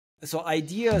So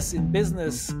ideas in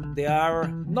business, they are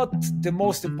not the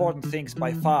most important things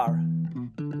by far.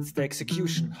 It's the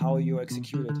execution, how you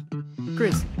execute it.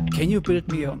 Chris, can you build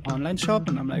me an online shop?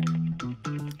 And I'm like,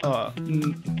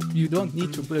 you don't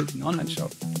need to build an online shop.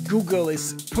 Google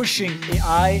is pushing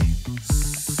AI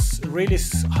really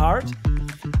hard,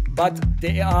 but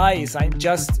the AI is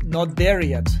just not there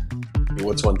yet.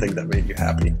 What's one thing that made you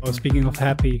happy? Oh, speaking of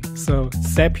happy, so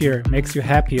Zapier makes you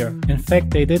happier. In fact,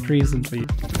 they did recently.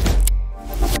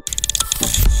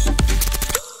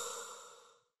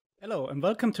 Hello, and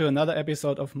welcome to another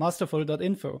episode of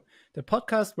Masterful.info, the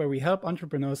podcast where we help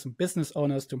entrepreneurs and business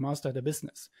owners to master their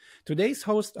business. Today's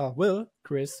hosts are Will,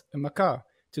 Chris, and Makar.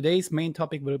 Today's main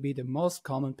topic will be the most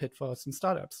common pitfalls in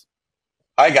startups.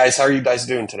 Hi guys, how are you guys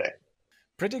doing today?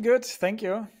 Pretty good, thank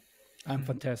you. I'm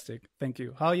fantastic, thank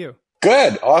you. How are you?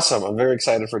 Good, awesome. I'm very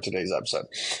excited for today's episode.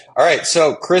 All right,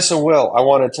 so Chris and Will, I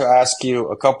wanted to ask you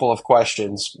a couple of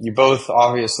questions. You both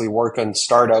obviously work on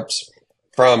startups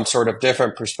from sort of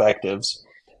different perspectives.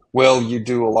 Will, you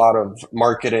do a lot of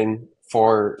marketing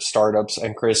for startups,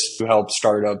 and Chris, you help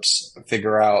startups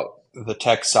figure out the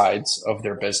tech sides of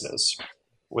their business.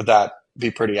 Would that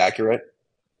be pretty accurate?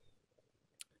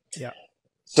 Yeah.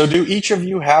 So do each of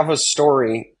you have a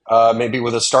story, maybe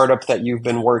with a startup that you've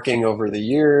been working over the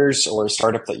years or a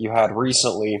startup that you had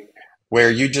recently where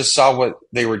you just saw what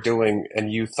they were doing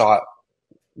and you thought,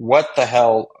 what the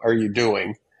hell are you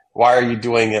doing? Why are you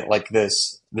doing it like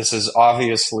this? This is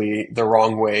obviously the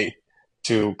wrong way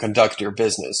to conduct your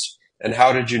business. And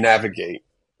how did you navigate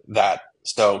that?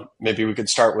 So maybe we could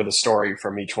start with a story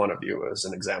from each one of you as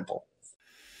an example.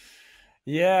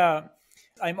 Yeah,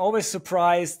 I'm always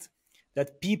surprised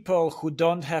that people who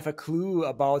don't have a clue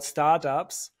about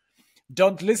startups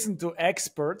don't listen to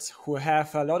experts who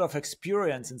have a lot of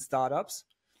experience in startups.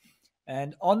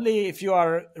 And only if you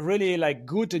are really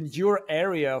good in your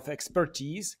area of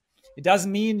expertise, it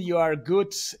doesn't mean you are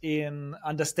good in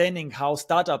understanding how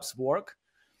startups work.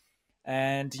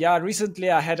 And yeah, recently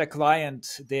I had a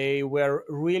client. They were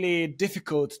really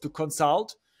difficult to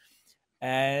consult.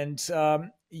 And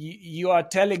you are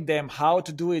telling them how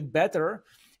to do it better.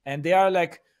 And they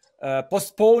are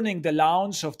postponing the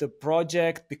launch of the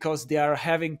project because they are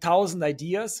having 1,000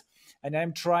 ideas. And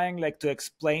I'm trying to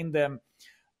explain them,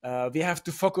 we have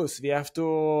to focus. We have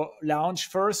to launch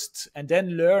first and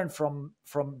then learn from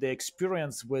the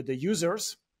experience with the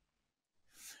users.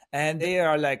 And they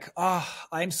are like,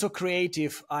 I'm so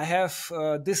creative. I have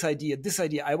this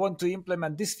idea. I want to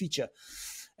implement this feature.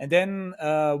 And then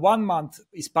 1 month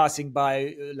is passing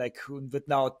by,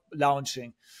 without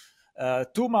launching.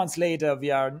 2 months later, we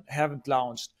haven't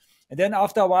launched. And then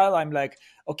after a while, I'm like,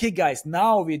 okay, guys,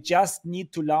 now we just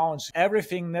need to launch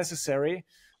everything necessary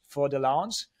for the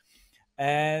launch.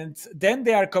 And then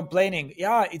they are complaining,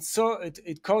 yeah,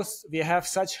 it costs, we have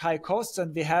such high costs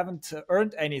and we haven't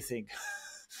earned anything.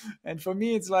 And for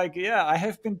me, it's like, yeah, I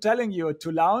have been telling you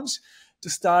to launch, to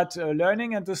start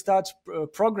learning and to start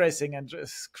progressing and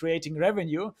creating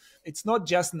revenue. It's not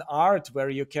just an art where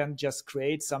you can just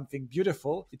create something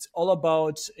beautiful. It's all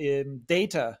about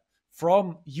data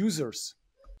from users.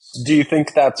 Do you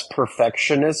think that's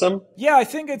perfectionism? Yeah, I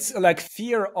think it's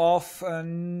fear of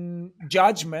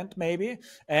judgment, maybe,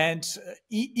 and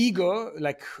ego.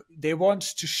 They want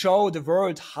to show the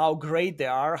world how great they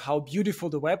are, how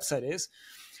beautiful the website is.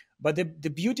 But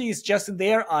the beauty is just in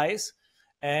their eyes.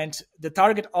 And the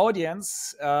target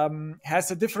audience has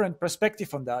a different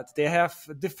perspective on that. They have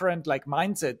a different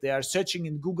mindset. They are searching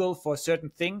in Google for a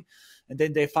certain thing, and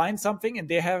then they find something, and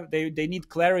they need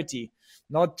clarity,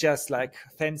 not just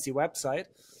fancy website.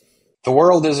 The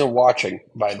world isn't watching,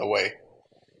 by the way.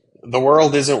 The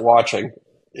world isn't watching.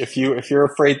 If you're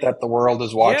afraid that the world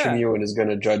is watching you and is going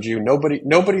to judge you,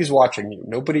 nobody's watching you.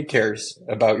 Nobody cares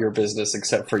about your business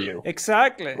except for you.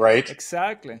 Exactly. Right?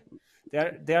 Exactly.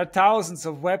 There are thousands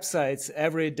of websites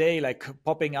every day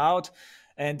popping out.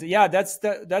 And yeah, that's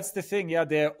the thing. Yeah,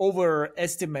 they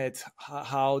overestimate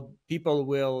how people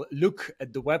will look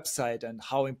at the website and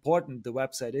how important the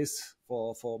website is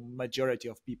for majority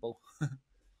of people.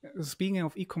 Speaking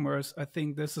of e-commerce, I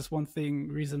think this is one thing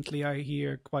recently I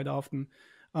hear quite often.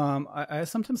 I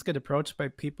sometimes get approached by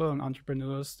people and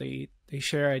entrepreneurs. They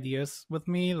share ideas with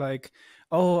me like,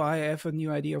 oh, I have a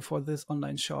new idea for this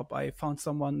online shop. I found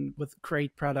someone with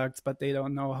great products, but they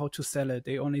don't know how to sell it.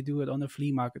 They only do it on a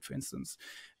flea market, for instance.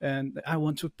 And I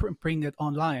want to bring it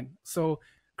online. So,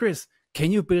 Chris,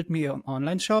 can you build me an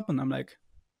online shop? And I'm like,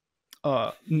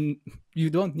 you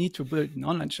don't need to build an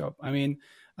online shop. I mean,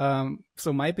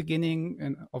 so my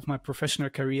beginning of my professional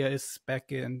career is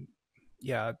back in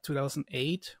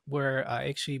 2008, where I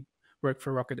actually worked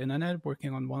for Rocket Internet,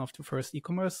 working on one of the first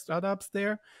e-commerce startups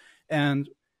there. And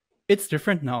it's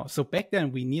different now. So back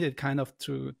then we needed kind of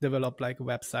to develop like a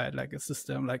website, like a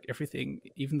system, like everything,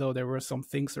 even though there were some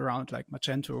things around like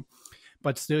Magento,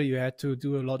 but still you had to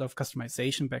do a lot of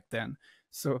customization back then.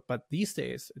 So, but these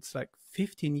days it's like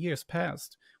 15 years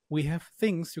past. We have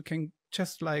things you can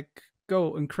just like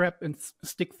go and grab and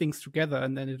stick things together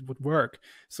and then it would work.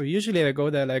 So usually I go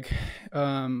there like,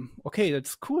 okay,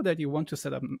 that's cool that you want to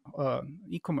set up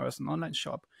e-commerce, an online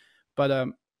shop, but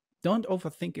don't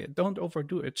overthink it. Don't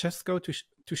overdo it. Just go to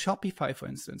Shopify, for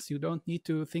instance. You don't need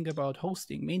to think about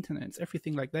hosting, maintenance,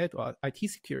 everything like that, or IT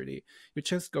security. You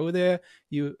just go there,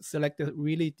 you select a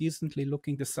really decently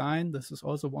looking design. This is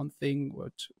also one thing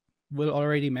which Will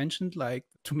already mentioned, like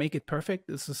to make it perfect.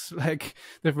 This is like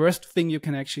the worst thing you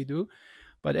can actually do.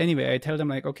 But anyway, I tell them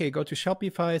like, okay, go to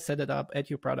Shopify, set it up, add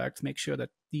your products, make sure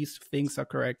that these things are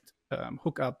correct.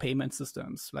 Hook up payment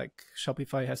systems like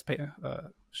Shopify has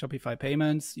Shopify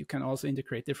payments. You can also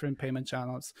integrate different payment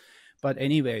channels. But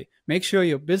anyway, make sure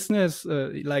your business,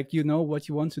 like you know what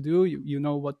you want to do, you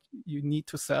know what you need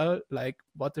to sell, like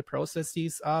what the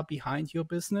processes are behind your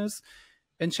business,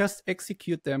 and just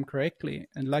execute them correctly.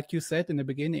 And like you said in the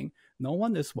beginning, no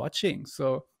one is watching.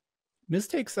 So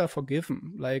mistakes are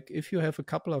forgiven. Like if you have a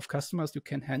couple of customers, you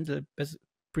can handle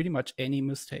pretty much any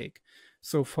mistake.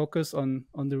 So focus on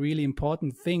the really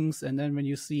important things. And then when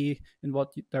you see in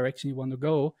what direction you want to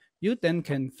go, you then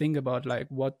can think about like,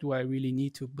 what do I really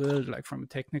need to build, like from a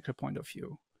technical point of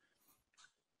view?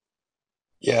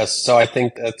 Yes, so I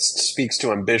think that speaks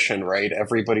to ambition, right?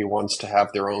 Everybody wants to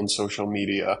have their own social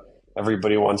media.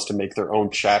 Everybody wants to make their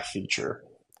own chat feature,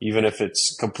 even if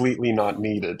it's completely not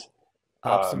needed,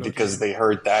 Absolutely. because they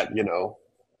heard that,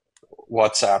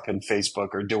 WhatsApp and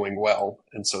Facebook are doing well.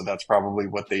 And so that's probably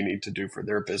what they need to do for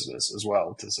their business as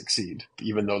well to succeed,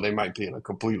 even though they might be in a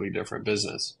completely different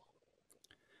business.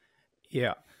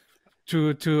 Yeah.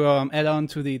 To add on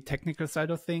to the technical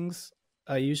side of things,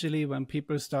 usually when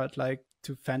people start like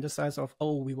to fantasize of,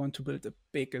 oh, we want to build the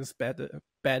biggest,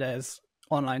 badass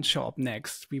online shop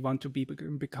next. We want to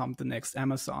become the next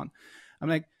Amazon. I'm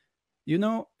like,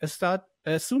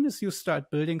 as soon as you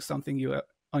start building something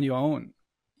on your own,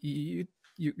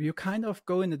 you kind of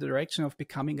go in the direction of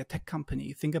becoming a tech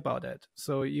company. Think about it.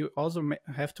 So you also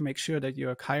have to make sure that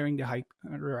you're hiring the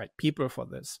right people for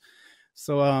this.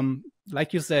 So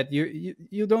like you said,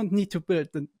 you don't need to build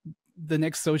the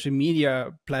next social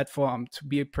media platform to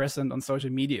be present on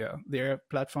social media. There are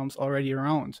platforms already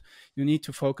around. You need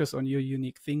to focus on your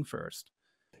unique thing first.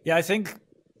 Yeah, I think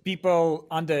people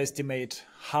underestimate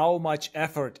how much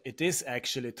effort it is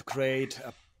actually to create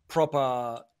a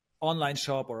proper online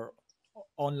shop or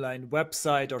online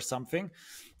website or something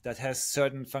that has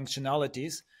certain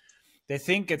functionalities. They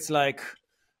think it's like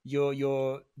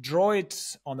you draw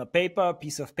it on a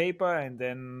piece of paper, and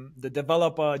then the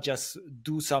developer just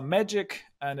do some magic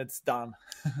and it's done.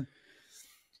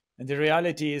 And the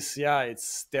reality is,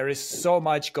 there is so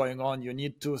much going on. You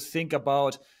need to think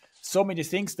about so many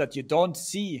things that you don't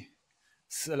see.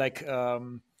 So like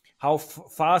how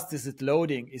fast is it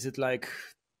loading? Is it like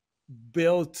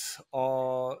built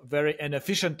or very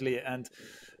inefficiently? And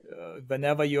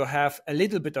whenever you have a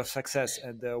little bit of success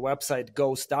and the website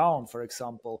goes down, for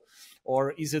example,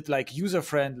 or is it like user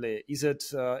friendly? Is it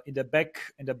in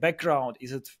the background?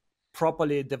 Is it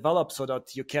properly developed so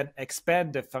that you can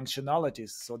expand the functionalities?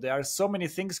 So there are so many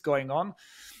things going on,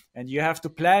 and you have to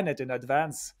plan it in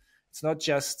advance. It's not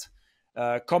just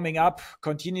coming up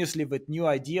continuously with new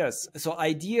ideas. So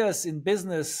ideas in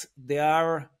business, they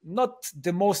are not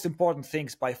the most important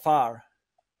things by far.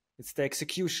 It's the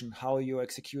execution, how you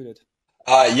execute it.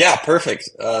 Yeah, perfect.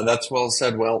 That's well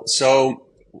said, Will. So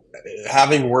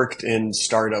having worked in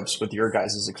startups with your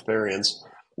guys' experience,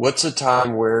 what's a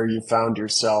time where you found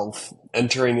yourself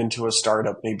entering into a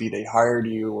startup? Maybe they hired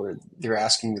you or they're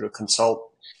asking you to consult,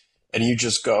 and you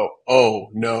just go, oh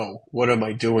no, what am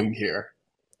I doing here?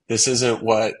 This isn't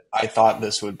what I thought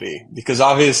this would be. Because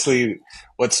obviously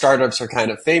what startups are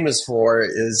kind of famous for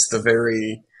is the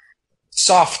very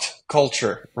soft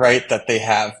culture, right, that they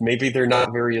have. Maybe they're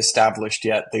not very established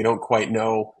yet. They don't quite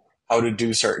know how to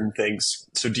do certain things.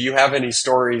 So do you have any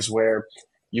stories where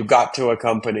you got to a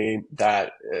company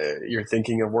that you're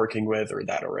thinking of working with, or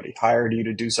that already hired you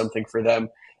to do something for them,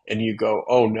 and you go,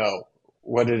 oh no,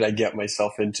 what did I get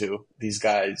myself into? These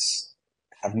guys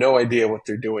have no idea what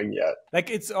they're doing yet.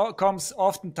 Like it comes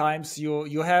oftentimes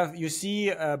you see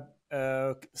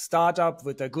a startup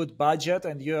with a good budget,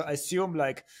 and you assume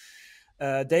like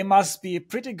they must be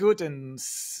pretty good in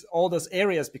all those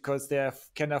areas because they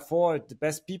can afford the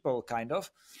best people, kind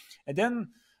of. And then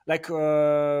like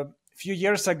a few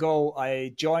years ago,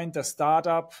 I joined a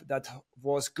startup that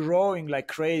was growing like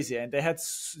crazy, and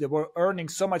they were earning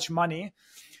so much money,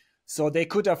 so they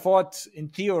could afford, in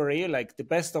theory, like the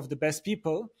best of the best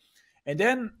people. And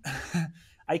then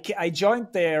I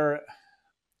joined their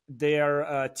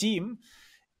team,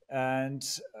 and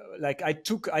like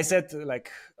I said,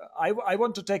 like I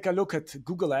want to take a look at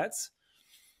Google Ads.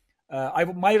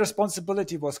 My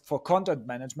responsibility was for content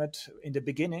management in the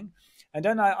beginning, and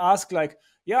then I asked, like,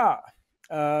 yeah,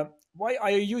 why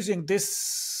are you using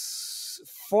this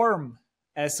form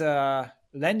as a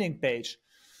landing page?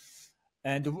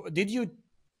 And did you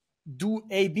do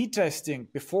A/B testing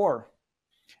before?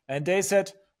 And they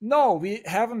said, no, we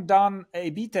haven't done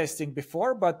A/B testing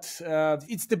before, but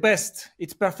it's the best.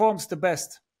 It performs the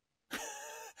best.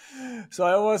 So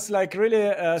I was like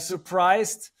really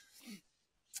surprised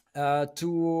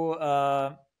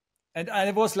and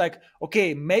I was like,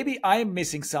 okay, maybe I'm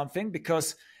missing something,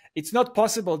 because it's not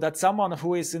possible that someone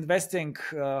who is investing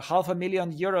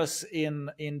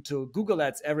 €500,000 into Google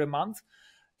Ads every month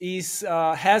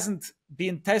hasn't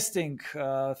been testing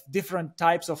different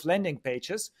types of landing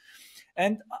pages.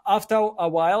 And after a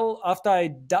while, after I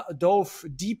dove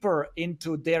deeper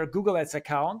into their Google Ads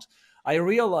account, I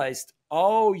realized,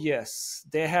 oh yes,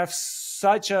 they have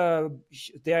so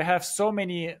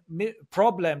many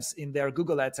problems in their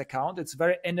Google Ads account. It's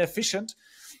very inefficient.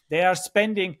 They are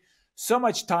spending so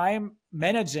much time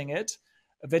managing it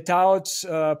without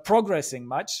progressing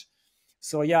much.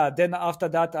 So yeah, then after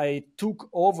that, I took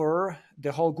over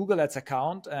the whole Google Ads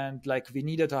account, and like we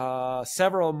needed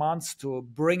several months to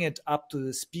bring it up to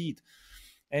the speed.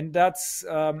 And that's,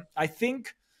 I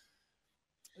think,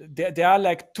 there are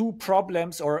like two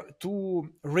problems or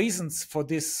two reasons for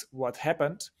this, what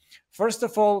happened. First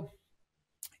of all,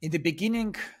 in the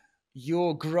beginning,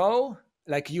 you grow,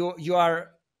 like you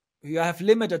have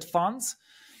limited funds,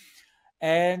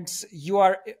 and you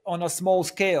are on a small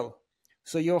scale.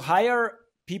 So you hire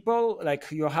people,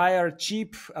 like you hire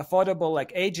cheap, affordable,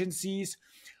 like agencies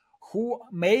who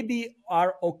maybe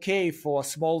are okay for a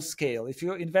small scale. If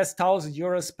you invest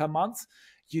 €1,000 per month,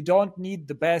 you don't need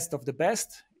the best of the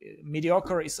best.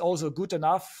 Mediocre is also good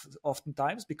enough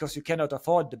oftentimes, because you cannot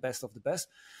afford the best of the best.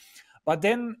 But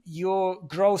then you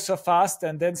grow so fast,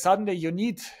 and then suddenly you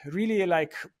need really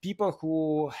like people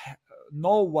who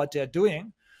know what they're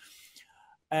doing.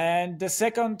 And the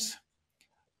second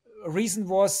reason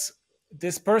was,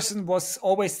 this person was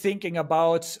always thinking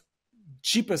about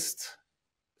cheapest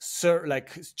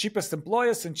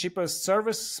employers and cheapest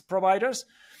service providers.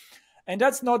 And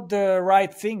that's not the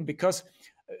right thing, because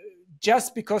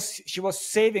just because she was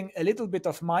saving a little bit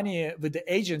of money with the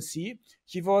agency,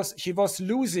 he was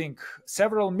losing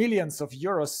several millions of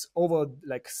euros over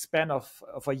like span of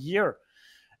a year.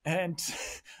 And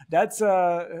that's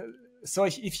so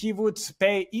if he would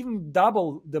pay even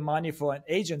double the money for an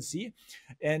agency,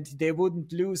 and they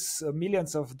wouldn't lose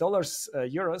millions of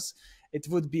euros, it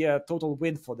would be a total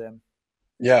win for them.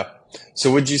 Yeah.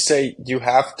 So would you say you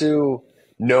have to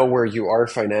know where you are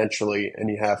financially and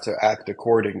you have to act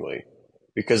accordingly?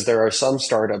 Because there are some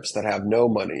startups that have no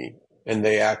money and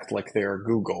they act like they are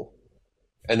Google.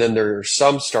 And then there are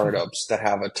some startups that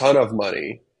have a ton of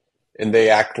money and they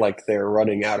act like they're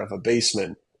running out of a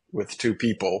basement with 2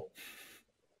 people.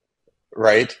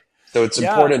 Right? So it's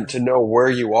important to know where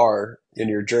you are in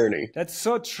your journey. That's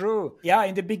so true. Yeah,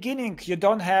 in the beginning, you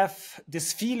don't have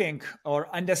this feeling or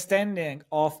understanding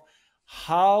of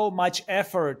how much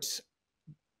effort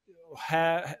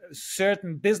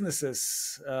certain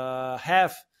businesses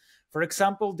have. For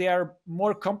example, there are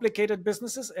more complicated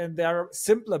businesses and there are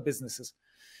simpler businesses.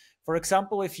 For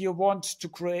example, if you want to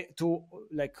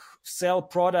sell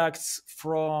products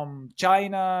from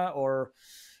China or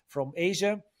from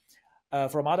Asia,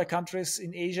 from other countries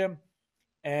in Asia,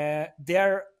 and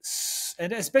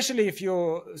especially if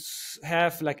you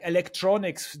have like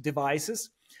electronics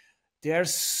devices, there are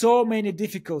so many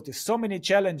difficulties, so many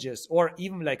challenges, or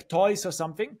even like toys or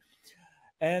something.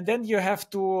 And then you have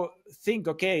to think,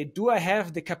 okay, do I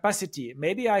have the capacity?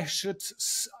 Maybe I should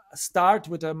start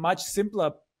with a much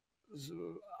simpler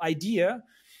idea.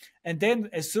 And then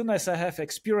as soon as I have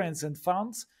experience and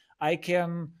funds, I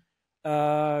can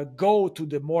go to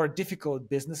the more difficult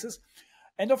businesses.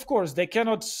 And of course, they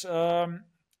cannot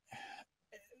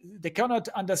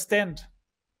understand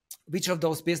which of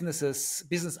those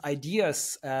business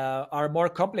ideas are more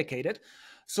complicated.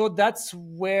 So that's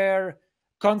where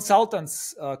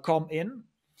consultants come in.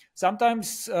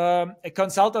 Sometimes a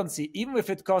consultancy, even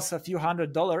if it costs a few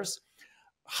 $100s,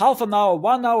 half an hour,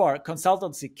 1 hour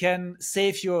consultancy can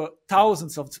save you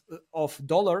thousands of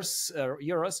dollars,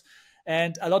 euros,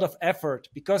 and a lot of effort,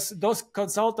 because those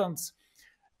consultants,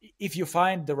 if you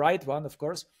find the right one, of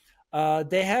course,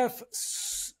 they have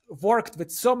worked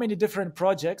with so many different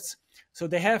projects, so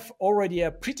they have already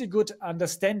a pretty good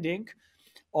understanding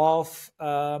of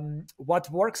what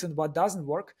works and what doesn't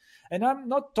work. And I'm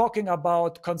not talking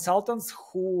about consultants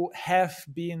who have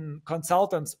been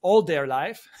consultants all their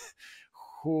life,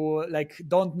 who like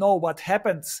don't know what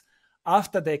happens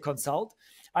after they consult.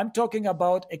 I'm talking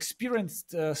about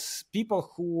experienced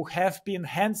people who have been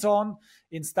hands-on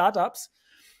in startups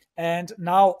and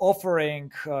now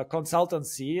offering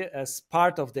consultancy as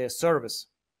part of their service.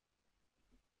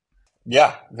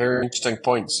 Yeah, very interesting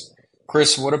points.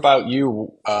 Chris, what about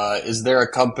you? Is there a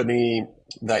company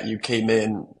that you came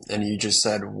in and you just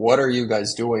said, what are you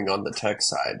guys doing on the tech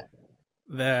side?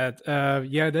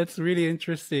 Yeah, that's really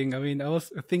interesting. I mean, I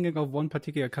was thinking of one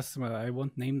particular customer. I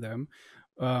won't name them.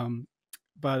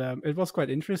 But it was quite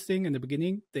interesting. In the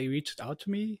beginning, they reached out to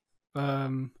me.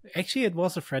 Actually, it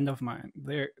was a friend of mine.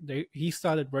 He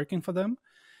started working for them.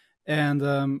 And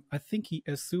I think he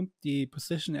assumed the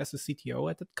position as a CTO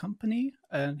at that company.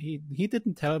 And he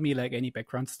didn't tell me like any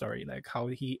background story, like how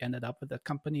he ended up with that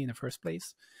company in the first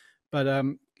place. But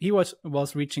he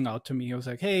was reaching out to me. He was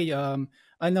like, hey,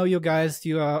 I know you guys,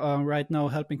 you are right now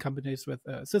helping companies with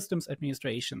systems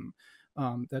administration.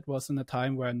 That was in a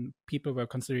time when people were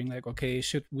considering like, okay,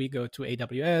 should we go to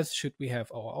AWS? Should we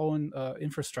have our own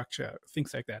infrastructure?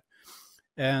 Things like that.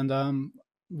 And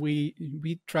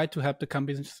we tried to help the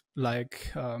companies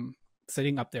like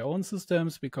setting up their own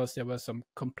systems because there were some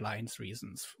compliance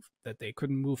reasons that they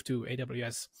couldn't move to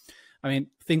AWS. I mean,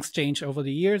 things change over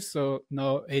the years, so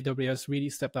now AWS really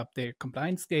stepped up their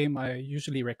compliance game. I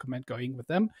usually recommend going with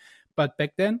them. But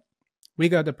back then, we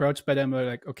got approached by them. We're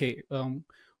like, okay,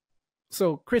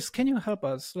 so Chris, can you help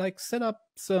us like set up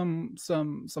some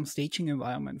staging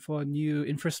environment for a new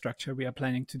infrastructure we are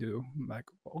planning to do? I'm like,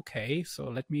 okay, so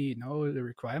let me know the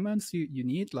requirements you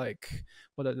need. Like,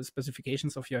 what are the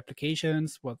specifications of your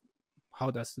applications? How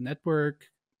does the network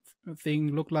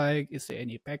thing look like? Is there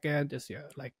any backend? Is there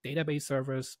like database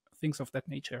servers? Things of that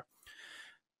nature.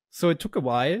 So it took a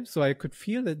while, so I could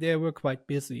feel that they were quite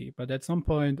busy. But at some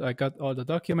point, I got all the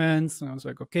documents, and I was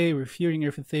like, okay, reviewing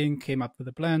everything, came up with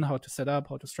a plan, how to set up,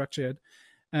 how to structure it.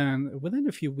 And within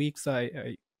a few weeks,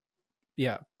 I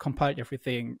compiled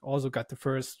everything. Also got the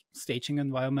first staging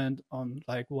environment on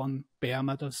like one bare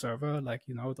metal server, like,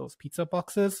 you know, those pizza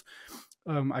boxes.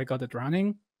 I got it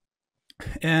running.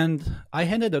 And I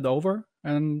handed it over,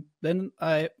 and then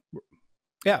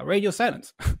radio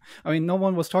silence. I mean, no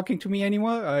one was talking to me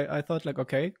anymore. I thought like,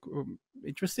 okay,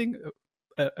 interesting.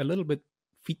 A little bit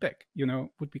feedback, you know,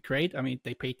 would be great. I mean,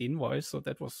 they paid the invoice, so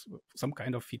that was some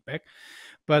kind of feedback.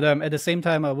 But at the same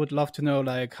time, I would love to know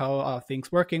like how are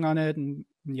things working on it and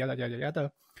yada yada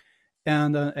yada.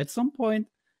 And at some point,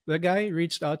 the guy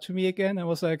reached out to me again and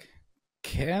was like,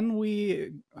 can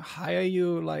we hire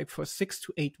you like for 6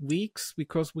 to 8 weeks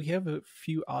because we have a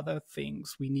few other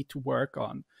things we need to work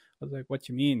on? I was like, what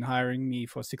do you mean hiring me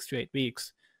for 6 to 8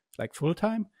 weeks? Like full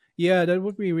time? Yeah, that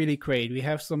would be really great. We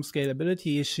have some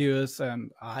scalability issues,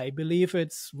 and I believe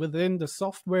it's within the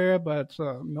software, but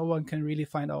no one can really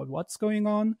find out what's going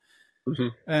on. Mm-hmm.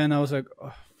 And I was like,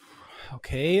 oh,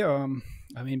 okay.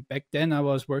 I mean, back then I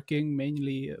was working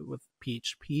mainly with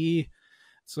PHP.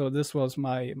 So this was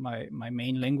my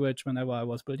main language whenever I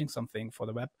was building something for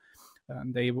the web.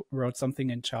 And they wrote something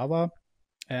in Java.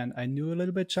 And I knew a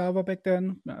little bit Java back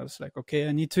then. I was like, okay,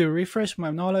 I need to refresh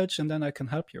my knowledge and then I can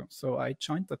help you. So I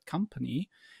joined that company.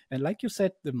 And like you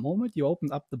said, the moment you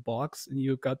opened up the box and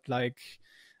you got like,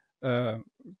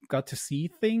 got to see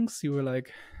things, you were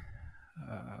like,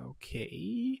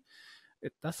 okay,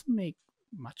 it doesn't make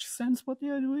much sense what they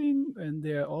are doing. And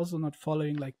they're also not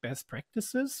following like best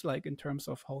practices, like in terms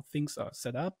of how things are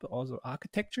set up, also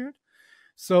architectured.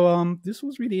 So this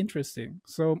was really interesting.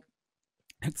 So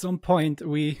at some point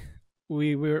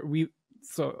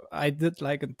so I did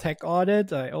like a tech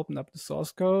audit. I opened up the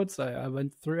source codes. I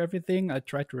went through everything. I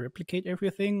tried to replicate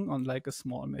everything on like a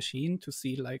small machine to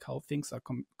see like how things are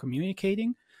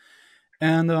communicating.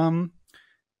 And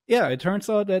it turns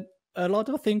out that a lot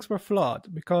of things were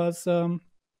flawed because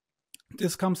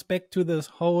this comes back to this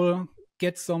whole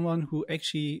get someone who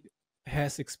actually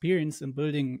has experience in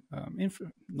building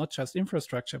not just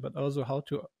infrastructure, but also how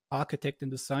to architect and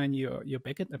design your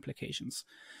backend applications.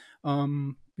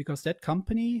 Because that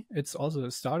company, it's also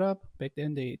a startup. Back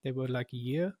then they were like a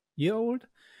year old,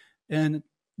 and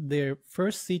their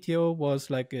first CTO was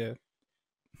like a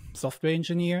software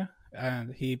engineer,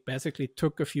 and he basically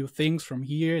took a few things from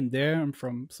here and there and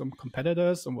from some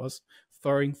competitors and was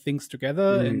throwing things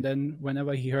together. And then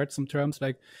whenever he heard some terms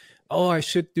like, oh, I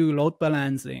should do load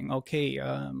balancing. Okay,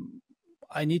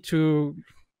 I need to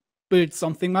build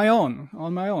something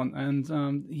on my own.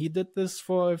 And he did this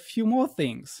for a few more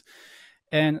things.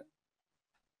 And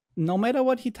no matter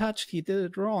what he touched, he did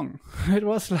it wrong. It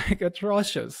was like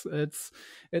atrocious.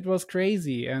 It was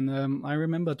crazy. And I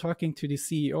remember talking to the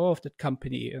CEO of that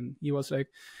company, and he was like,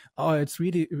 oh, it's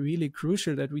really, really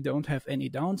crucial that we don't have any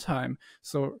downtime.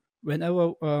 So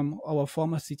whenever our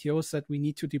former CTO said we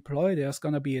need to deploy, there's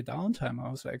going to be a downtime. I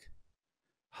was like,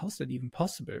 how's that even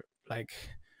possible? Like,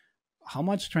 how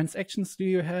much transactions do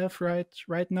you have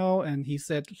right now? And he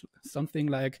said something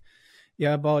like,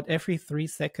 yeah, about every 3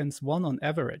 seconds, one on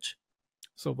average.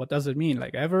 So what does it mean?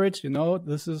 Like average,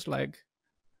 this is like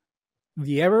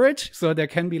the average. So there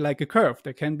can be like a curve.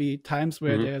 There can be times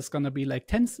where there's going to be like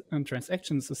 10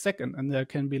 transactions a second. And there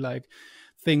can be like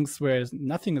things where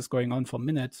nothing is going on for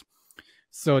minutes.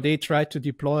 So they tried to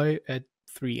deploy at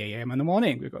 3 a.m. in the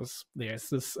morning because there's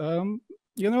this,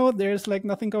 there's like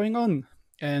nothing going on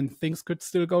and things could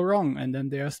still go wrong. And then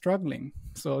they are struggling.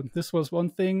 So this was one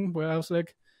thing where I was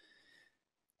like,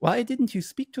 why didn't you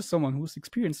speak to someone who's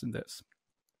experienced in this?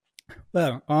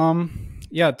 Well,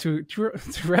 to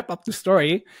wrap up the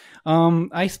story,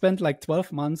 I spent like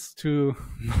 12 months to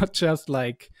not just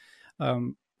like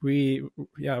kind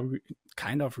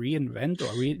of reinvent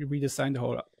or redesign the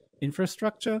whole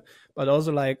infrastructure, but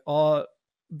also like all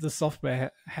the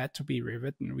software had to be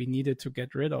rewritten. We needed to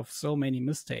get rid of so many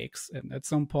mistakes. And at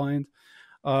some point,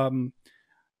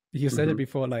 you said it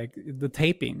before, like the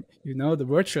taping, the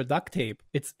virtual duct tape,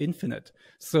 it's infinite.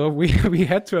 So we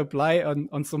had to apply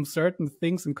on some certain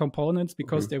things and components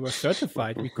because they were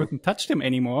certified. We couldn't touch them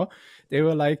anymore. They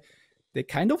were like, they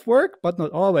kind of work, but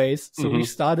not always. So we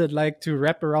started like to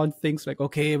wrap around things like,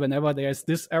 okay, whenever there's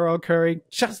this error occurring,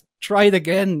 just try it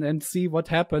again and see what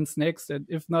happens next. And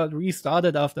if not, restart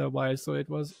it after a while. So it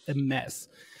was a mess.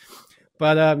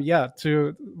 But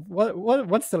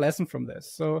what's the lesson from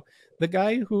this? So the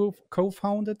guy who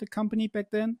co-founded the company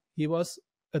back then, he was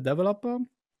a developer.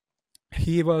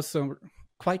 He was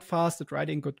quite fast at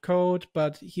writing good code,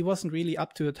 but he wasn't really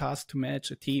up to the task to manage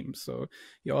a team. So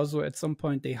he also, at some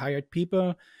point, they hired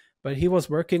people, but he was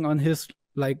working on his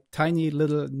like tiny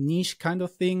little niche kind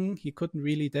of thing. He couldn't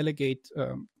really delegate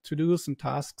to-dos and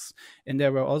tasks, and they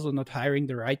were also not hiring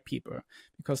the right people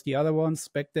because the other ones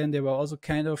back then, they were also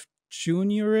kind of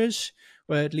juniorish,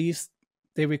 or at least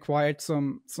they required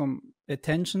some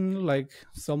attention, like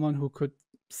someone who could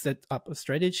set up a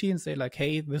strategy and say like,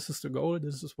 hey, this is the goal,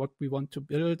 this is what we want to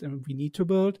build and we need to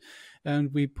build,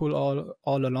 and we pull all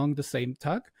along the same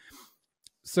tug.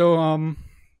 So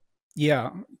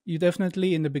you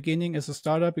definitely in the beginning as a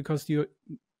startup, because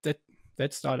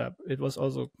that startup, it was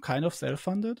also kind of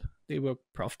self-funded. They were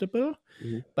profitable,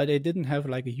 but they didn't have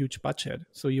like a huge budget.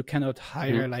 So you cannot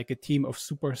hire like a team of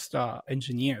superstar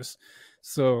engineers.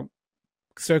 So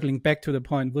circling back to the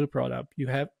point Will brought up, you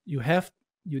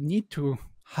need to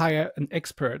hire an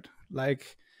expert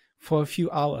like for a few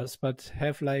hours, but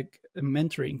have like a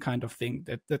mentoring kind of thing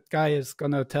that guy is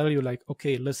gonna tell you like,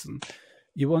 okay, listen,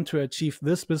 you want to achieve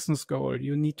this business goal,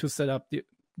 you need to set up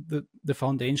the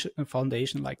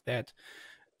foundation like that.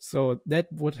 So that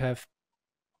would have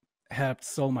helped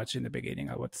so much in the beginning,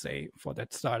 I would say, for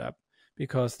that startup,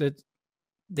 because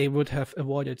they would have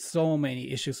avoided so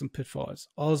many issues and pitfalls.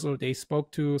 Also, they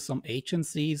spoke to some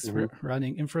agencies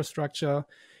running infrastructure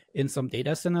in some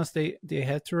data centers they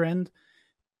had to rent,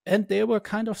 and they were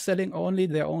kind of selling only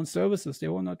their own services. They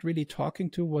were not really talking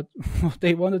to what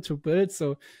they wanted to build.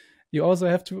 So you also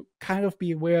have to kind of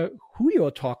be aware who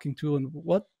you're talking to and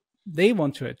what they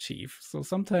want to achieve. So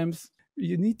sometimes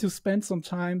you need to spend some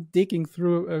time digging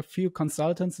through a few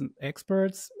consultants and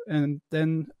experts. And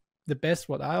then the best,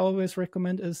 what I always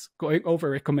recommend, is going over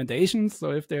recommendations.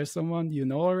 So if there's someone you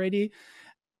know already,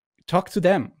 talk to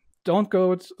them. Don't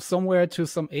go somewhere to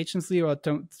some agency or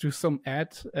to some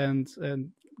ad and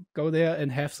go there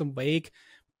and have some vague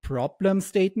problem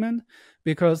statement,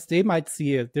 because they might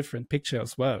see a different picture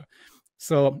as well.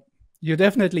 So you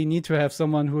definitely need to have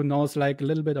someone who knows like a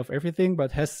little bit of everything,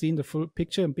 but has seen the full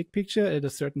picture and big picture at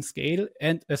a certain scale,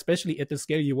 and especially at the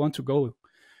scale you want to go.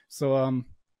 So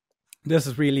this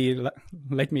is really,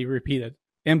 let me repeat it,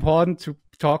 important to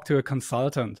talk to a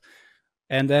consultant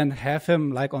and then have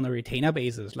him like on a retainer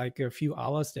basis, like a few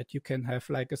hours that you can have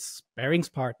like a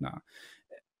sparrings partner.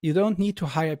 You don't need to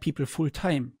hire people full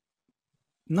time.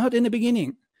 Not in the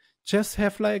beginning. Just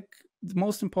have like the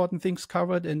most important things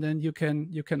covered, and then you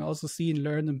can also see and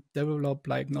learn and develop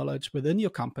like knowledge within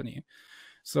your company.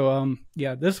 So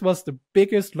yeah, this was the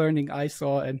biggest learning I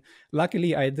saw, and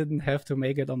luckily I didn't have to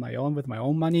make it on my own with my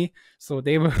own money. So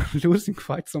they were losing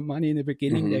quite some money in the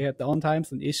beginning. They had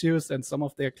downtimes and issues, and some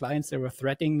of their clients, they were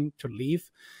threatening to leave.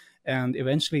 And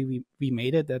eventually we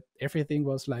made it that everything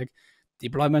was like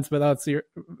deployments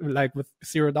with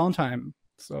zero downtime.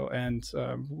 So, and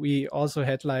we also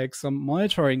had like some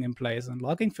monitoring in place and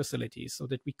logging facilities so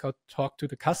that we could talk to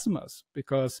the customers,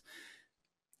 because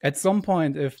at some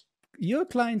point, if your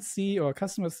clients see or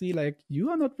customers see like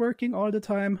you are not working all the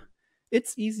time,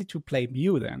 it's easy to blame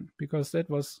you then, because they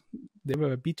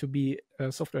were a B2B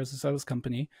software as a service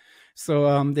company.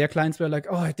 So their clients were like,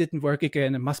 oh, it didn't work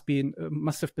again. It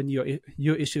must have been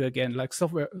your issue again, like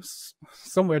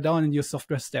somewhere down in your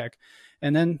software stack.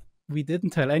 And then we didn't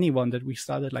tell anyone that we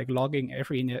started like logging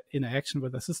every interaction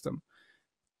with the system.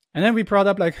 And then we brought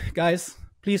up like, guys,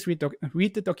 please read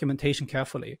the documentation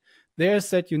carefully. There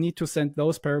said you need to send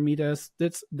those parameters.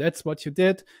 That's what you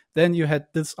did. Then you had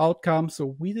this outcome.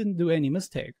 So we didn't do any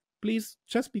mistake. Please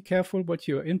just be careful what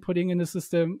you're inputting in the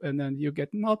system, and then you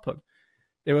get an output.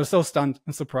 They were so stunned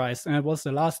and surprised. And it was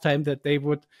the last time that they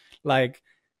would like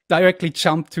directly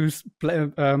jump to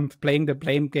playing the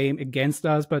blame game against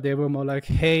us, but they were more like,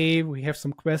 hey, we have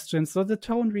some questions. So the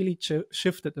tone really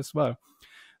shifted as well.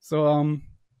 So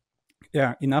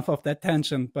yeah, enough of that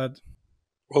tangent, but...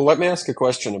 Well, let me ask a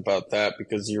question about that,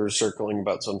 because you were circling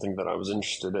about something that I was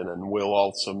interested in, and Will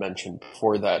also mentioned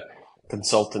before that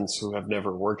consultants who have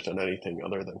never worked on anything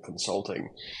other than consulting.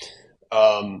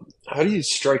 How do you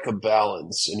strike a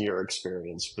balance in your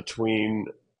experience between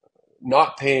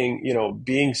not paying,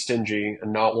 being stingy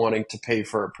and not wanting to pay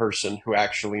for a person who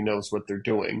actually knows what they're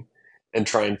doing, and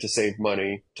trying to save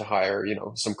money to hire,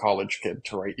 some college kid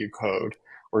to write you code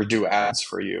or do ads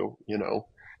for you,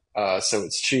 so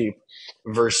it's cheap,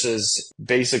 versus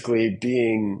basically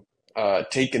being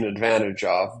taken advantage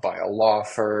of by a law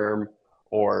firm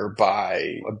or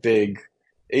by a big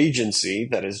agency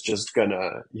that is just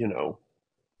gonna,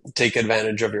 take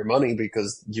advantage of your money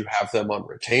because you have them on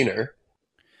retainer?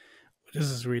 This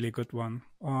is a really good one.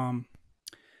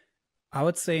 I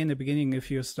would say in the beginning, if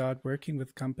you start working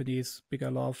with companies, bigger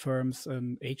law firms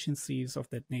and agencies of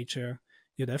that nature,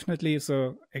 you definitely,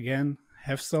 so again,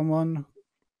 have someone,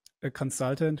 a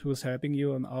consultant who's helping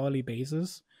you on an hourly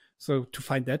basis. So to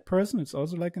find that person, it's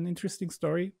also like an interesting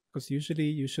story, because usually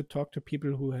you should talk to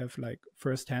people who have like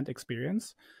firsthand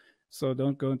experience. So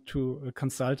don't go to a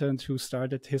consultant who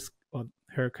started his or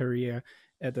her career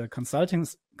at a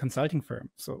consulting firm.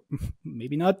 So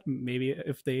maybe not. Maybe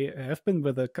if they have been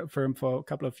with a firm for a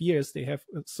couple of years, they have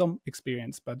some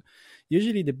experience. But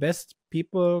usually the best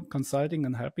people consulting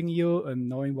and helping you and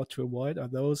knowing what to avoid are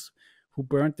those who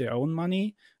burned their own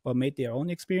money or made their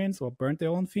own experience or burned their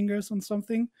own fingers on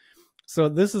something. So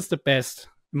this is the best,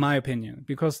 in my opinion,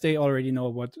 because they already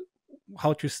know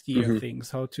how to steer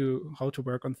things, how to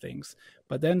work on things.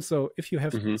 But then, so if you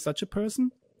have such a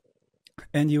person,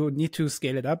 and you need to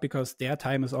scale it up because their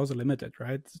time is also limited,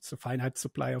 right? It's a finite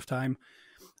supply of time.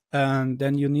 And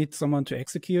then you need someone to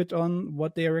execute on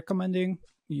what they are recommending.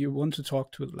 You want to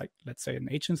talk to, like, let's say an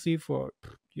agency for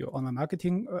your online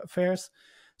marketing affairs.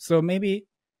 So maybe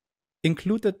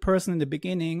include that person in the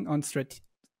beginning on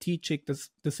strategic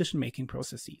decision-making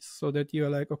processes, so that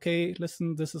you're like, okay,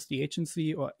 listen, this is the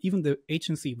agency, or even the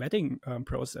agency vetting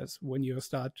process. When you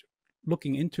start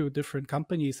looking into different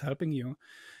companies helping you,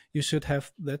 you should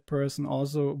have that person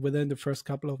also within the first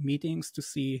couple of meetings to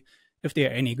see if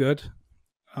they're any good.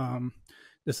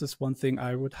 This is one thing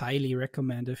I would highly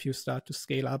recommend if you start to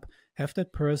scale up. Have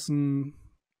that person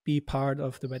be part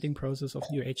of the vetting process of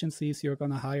new agencies you're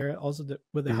going to hire, also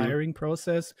with the hiring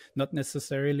process, not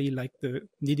necessarily like the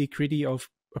nitty-gritty of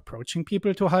approaching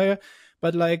people to hire,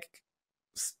 but like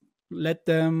let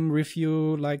them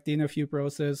review like the interview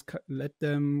process, let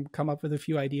them come up with a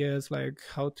few ideas, like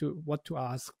what to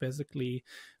ask, basically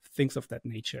things of that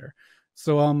nature.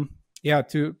 So yeah,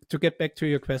 to get back to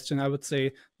your question, I would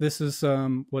say this is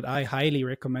what I highly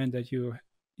recommend, that you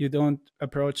don't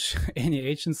approach any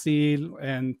agency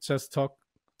and just talk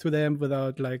to them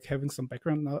without like having some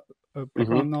background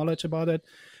knowledge about it,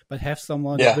 but have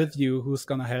someone with you who's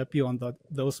going to help you on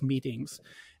those meetings.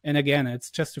 And again,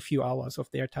 it's just a few hours of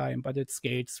their time, but it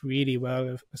scales really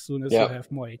well as soon as you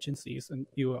have more agencies, and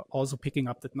you are also picking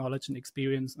up that knowledge and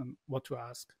experience and what to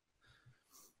ask.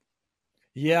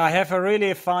 Yeah, I have a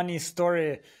really funny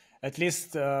story, at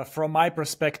least from my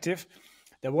perspective.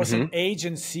 There was an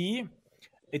agency.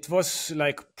 It was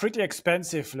like pretty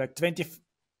expensive, like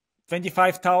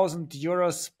 25,000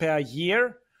 euros per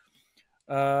year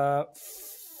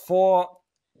for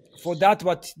that,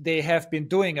 what they have been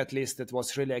doing. At least it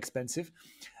was really expensive.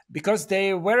 because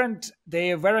they weren't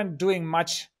doing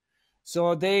much.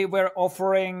 So they were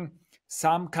offering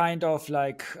some kind of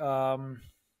like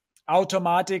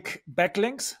automatic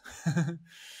backlinks.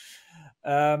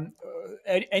 um,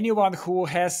 Anyone who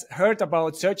has heard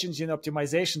about search engine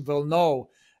optimization will know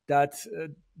that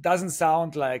doesn't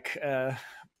sound like a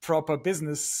proper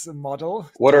business model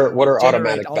What to are generate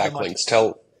automatic automatic. backlinks?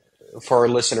 Tell for our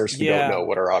listeners who don't Yeah. know,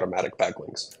 what are automatic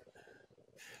backlinks?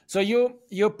 So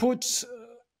you put,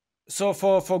 so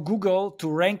for Google to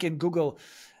rank in Google,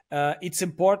 it's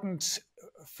important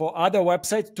for other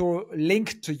websites to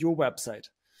link to your website.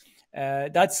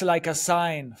 That's like a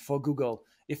sign for Google.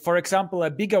 If, for example, a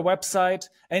bigger website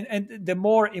and the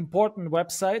more important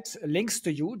website links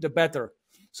to you, the better.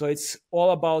 So it's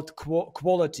all about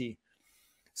quality.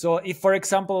 So if, for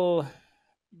example,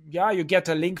 you get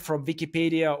a link from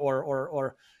Wikipedia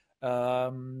or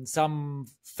some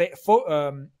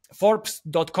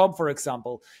Forbes.com, for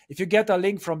example. If you get a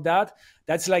link from that,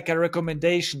 that's like a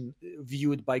recommendation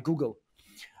viewed by Google.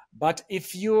 But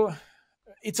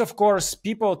it's of course,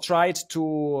 people tried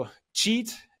to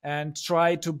cheat and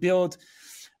try to build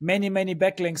many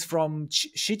backlinks from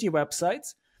shitty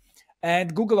websites.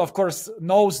 And Google, of course,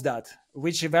 knows that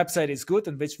which website is good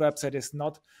and which website is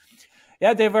not.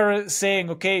 Yeah, they were saying,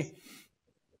 okay,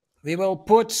 we will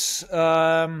put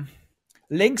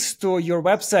links to your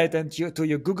website and to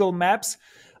your Google Maps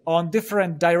on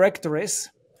different directories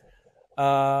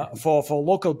for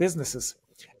local businesses.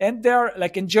 And there,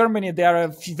 like in Germany, there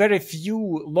are very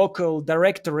few local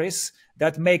directories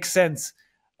that make sense.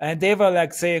 And they were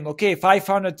like saying, okay,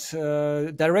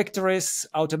 500 directories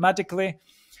automatically.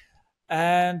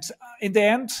 And in the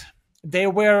end, they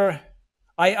were.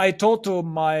 I told to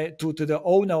the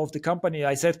owner of the company,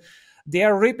 I said, they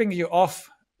are ripping you off.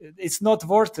 It's not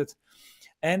worth it.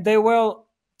 And they were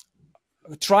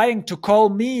trying to call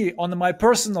me on my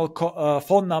personal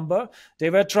phone number. They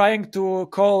were trying to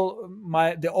call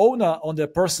the owner on their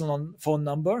personal phone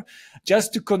number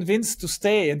just to convince to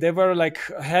stay. And they were like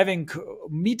having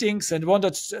meetings and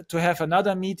wanted to have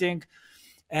another meeting,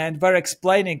 and were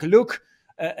explaining, look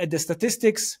at the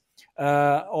statistics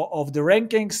of the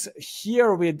rankings.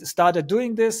 Here we started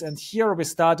doing this, and here we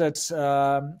started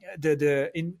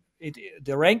the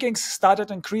rankings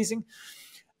started increasing.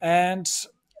 And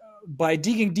by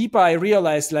digging deeper, I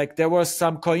realized like there was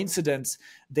some coincidence.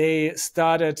 They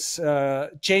started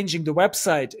changing the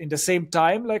website in the same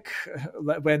time, like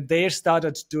when they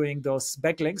started doing those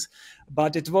backlinks,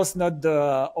 but it was not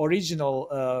the original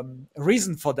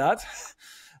reason for that.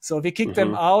 So we kicked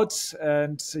them out,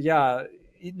 and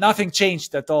nothing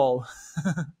changed at all.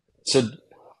 So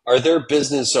are there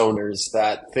business owners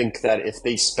that think that if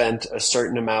they spent a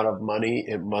certain amount of money,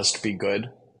 it must be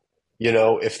good? You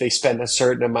know, if they spend a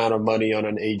certain amount of money on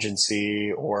an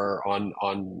agency or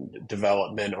on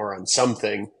development or on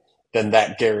something, then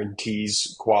that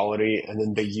guarantees quality, and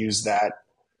then they use that,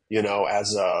 you know,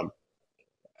 as a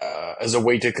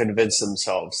way to convince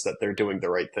themselves that they're doing the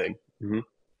right thing.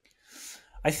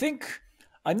 I think,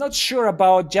 I'm not sure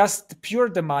about just pure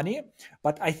the money,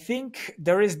 but I think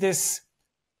there is this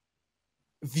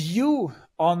view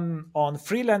on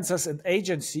freelancers and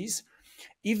agencies.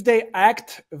 If they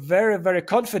act very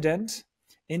confident,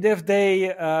 and if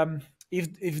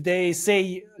they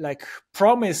say like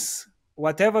promise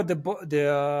whatever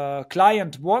the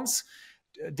client wants,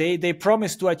 they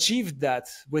promise to achieve that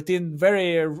within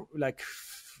very like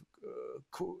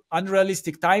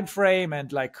unrealistic time frame,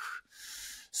 and like,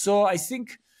 so I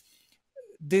think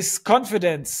this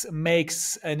confidence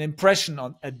makes an impression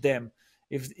at them.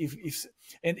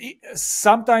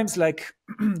 Sometimes like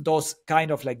those kind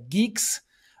of like geeks,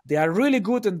 they are really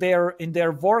good in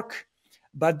their work,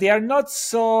 but they are not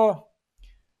so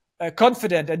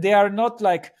confident, and they are not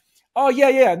like, oh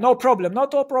yeah, no problem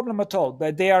at all.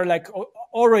 But they are like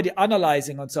already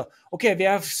analyzing and so, okay, we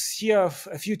have here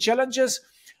a few challenges,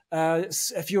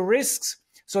 a few risks.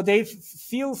 So they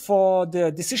feel for the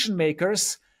decision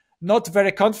makers not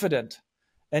very confident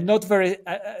and not very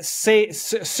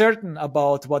certain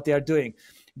about what they are doing.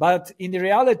 But in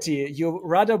reality, you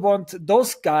rather want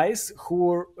those guys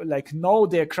who like know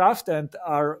their craft and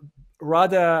are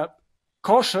rather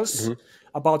cautious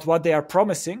about what they are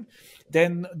promising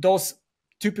than those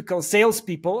typical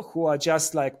salespeople who are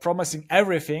just like promising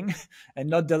everything and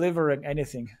not delivering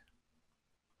anything.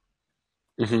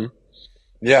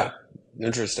 Yeah,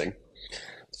 interesting.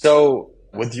 So,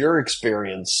 with your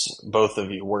experience, both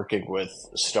of you working with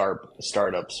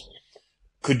startups,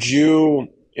 could you,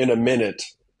 in a minute,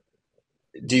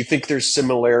 do you think there's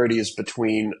similarities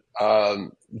between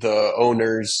the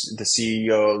owners, the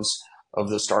CEOs of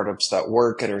the startups that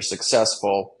work and are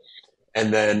successful,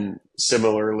 And then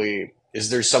similarly, is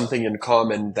there something in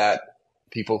common that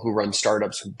people who run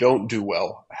startups who don't do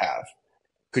well have?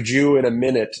 Could you, in a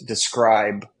minute,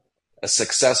 describe a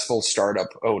successful startup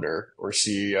owner or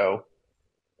CEO,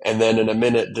 and then in a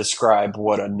minute, describe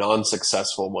what a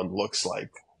non-successful one looks like,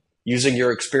 using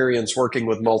your experience working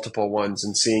with multiple ones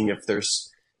and seeing if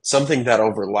there's something that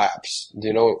overlaps? Do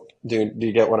you know? Do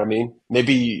you get what I mean?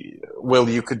 Maybe, Will,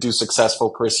 you could do successful.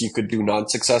 Chris, you could do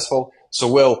non-successful. So,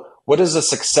 Will, what does a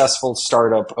successful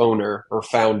startup owner or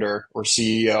founder or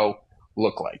CEO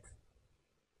look like?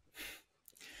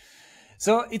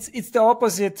 So it's the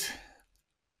opposite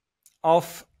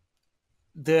of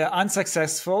the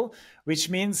unsuccessful, which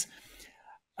means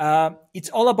it's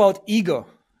all about ego.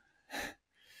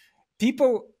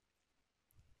 People,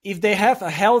 if they have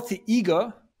a healthy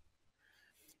ego,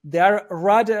 they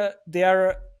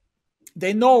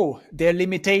know their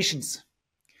limitations,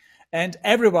 and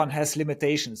everyone has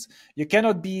limitations. You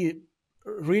cannot be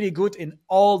really good in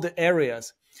all the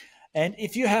areas, and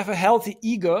if you have a healthy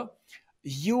ego,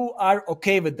 you are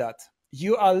okay with that.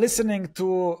 You are listening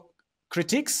to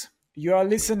critics, you are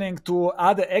listening to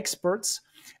other experts,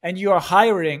 and you are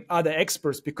hiring other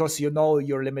experts because you know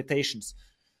your limitations.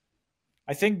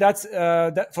 I think that's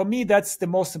for me, that's the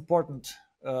most important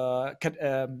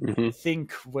thing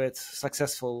with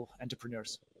successful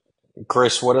entrepreneurs.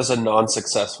 Chris, what does a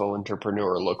non-successful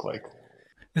entrepreneur look like?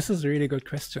 This is a really good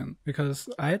question, because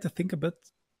I had to think a bit,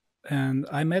 and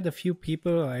I met a few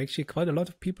people, actually quite a lot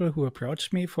of people who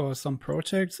approached me for some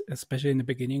projects, especially in the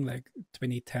beginning, like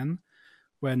 2010,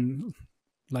 when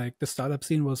like the startup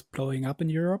scene was blowing up in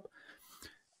Europe.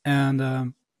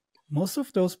 And most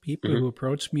of those people who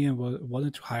approached me and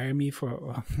wanted to hire me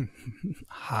for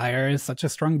hire is such a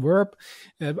strong verb.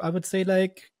 I would say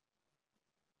like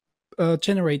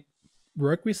generate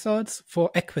work results for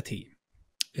equity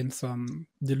in some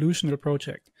delusional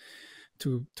project,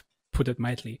 to put it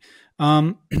mildly.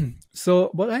 So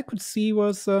what I could see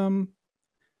was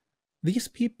these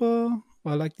people,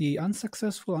 or like the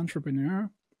unsuccessful entrepreneur,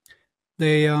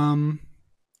 they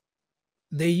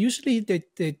usually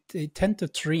they tend to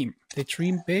dream. They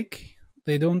dream big.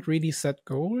 They don't really set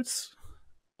goals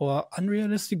or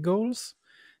unrealistic goals.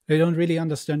 They don't really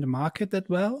understand the market that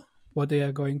well, what they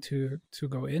are going to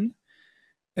go in.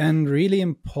 And really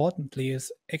importantly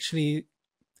is actually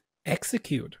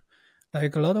execute.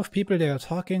 Like a lot of people, they are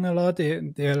talking a lot.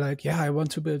 They're like, yeah, I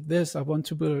want to build this. I want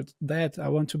to build that. I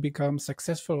want to become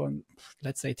successful on,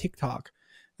 let's say, TikTok.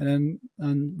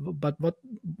 But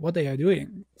what they are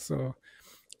doing. So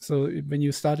when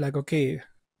you start like, okay,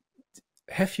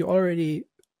 have you already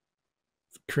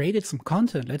created some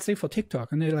content, let's say for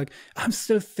TikTok, and they're like, I'm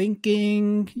still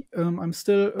thinking, I'm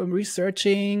still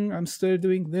researching, I'm still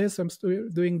doing this, I'm still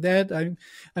doing that,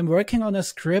 I'm working on a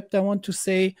script I want to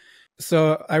say.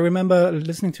 So I remember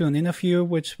listening to an interview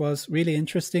which was really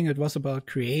interesting. It was about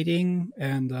creating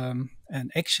and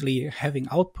actually having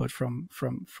output from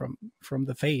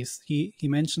the face. He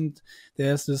mentioned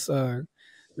there's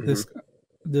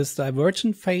this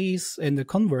divergent phase and the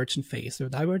convergent phase. So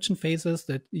divergent phases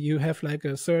that you have like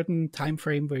a certain time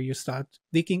frame where you start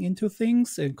digging into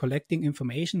things and collecting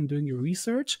information and doing your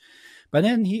research. But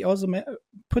then he also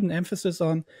put an emphasis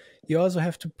on you also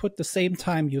have to put the same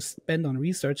time you spend on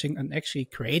researching and actually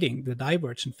creating the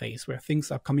divergent phase where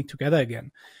things are coming together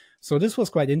again. So this was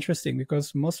quite interesting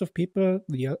because most of people,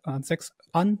 the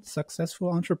unsuccessful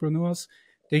entrepreneurs,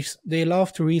 they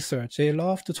love to research. They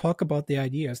love to talk about the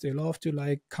ideas. They love to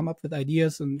like come up with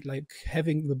ideas and like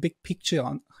having the big picture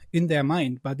in their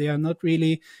mind, but they are not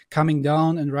really coming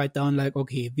down and write down like,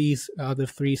 okay, these are the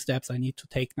 3 steps I need to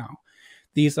take now.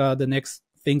 These are the next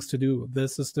things to do.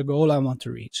 This is the goal I want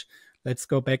to reach. Let's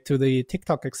go back to the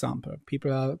TikTok example.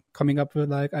 People are coming up with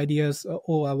like ideas.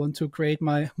 Oh, I want to create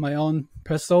my own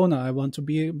persona. I want to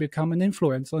become an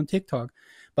influencer on TikTok.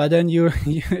 But then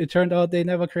it turned out they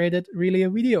never created really a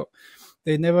video.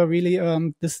 They never really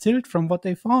distilled from what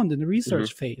they found in the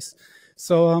research phase.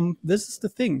 So this is the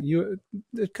thing.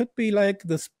 It could be like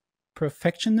this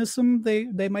perfectionism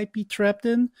they might be trapped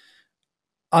in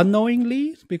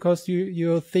unknowingly, because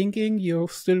you're thinking, you're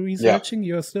still researching,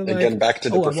 you're still again like, back to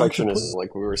the perfectionism,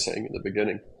 like we were saying in the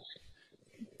beginning.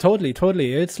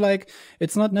 Totally. It's like,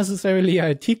 it's not necessarily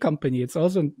an IT company. It's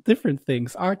also different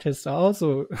things. Artists are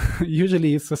also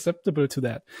usually susceptible to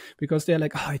that because they're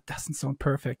like, oh, it doesn't sound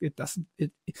perfect. It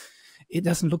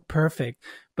doesn't look perfect,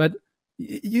 but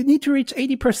you need to reach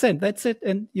 80%. That's it.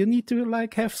 And you need to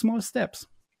like have small steps.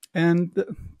 And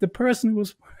the person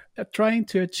who's trying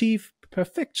to achieve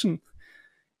perfection,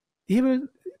 they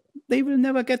will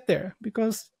never get there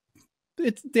because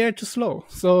they're too slow.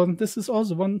 So this is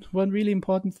also one really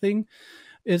important thing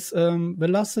is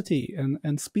velocity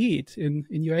and speed in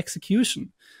your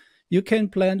execution. You can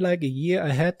plan like a year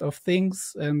ahead of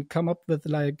things and come up with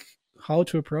like how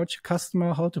to approach a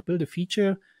customer, how to build a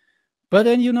feature. But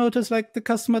then you notice like the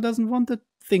customer doesn't want that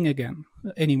thing again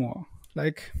anymore.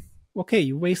 Like, okay,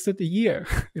 you wasted a year.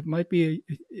 It might be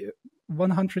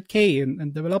 100K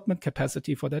in development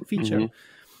capacity for that feature.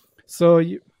 So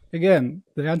again,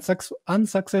 the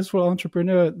unsuccessful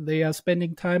entrepreneur, they are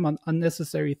spending time on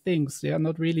unnecessary things. They are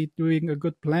not really doing a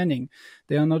good planning.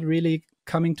 They are not really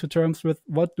coming to terms with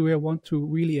what do I want to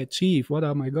really achieve? What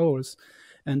are my goals?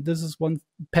 And this is one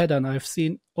pattern I've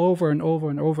seen over and over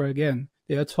and over again.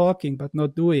 They are talking but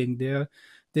not doing.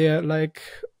 They're like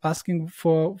asking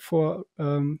for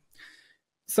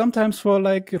sometimes for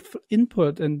like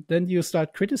input, and then you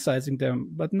start criticizing them,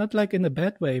 but not like in a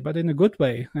bad way, but in a good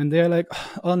way. And they're like,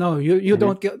 oh no, you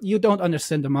don't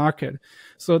understand the market.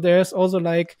 So there's also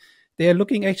like they're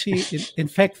looking actually in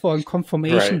fact for a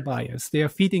confirmation bias. They are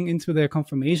feeding into their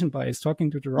confirmation bias, talking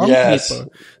to the wrong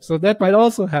people. So that might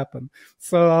also happen.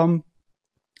 So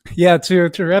yeah, to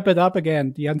wrap it up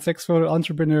again, the unsuccessful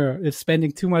entrepreneur is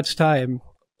spending too much time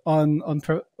on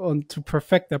to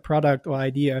perfect their product or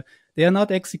idea. They are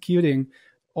not executing,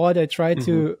 or they try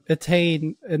to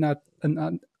attain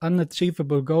an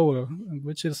unachievable goal,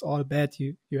 which is all bad.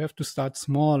 You have to start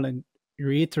small and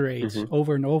reiterate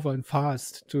over and over and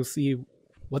fast to see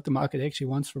what the market actually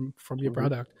wants from your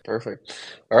product. Perfect.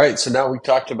 All right. So now we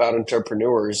talked about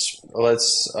entrepreneurs.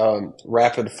 Let's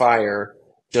rapid fire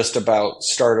just about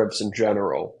startups in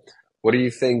general. What do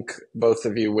you think, both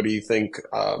of you, what do you think,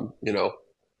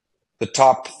 the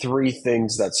top 3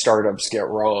 things that startups get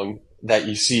wrong that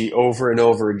you see over and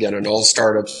over again in all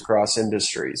startups across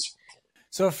industries?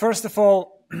 So first of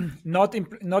all,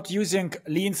 not using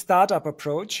lean startup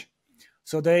approach.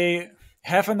 So they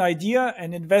have an idea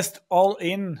and invest all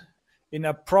in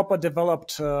a proper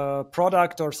developed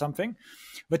product or something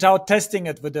without testing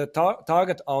it with the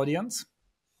target audience.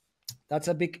 That's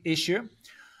a big issue.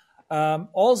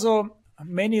 Also,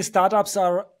 many startups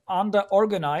are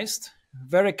under-organized,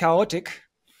 very chaotic,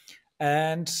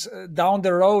 and down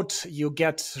the road you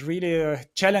get really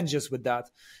challenges with that.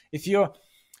 If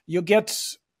you get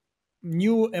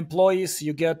new employees,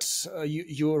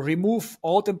 you remove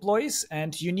old employees,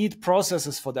 and you need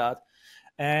processes for that.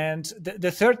 And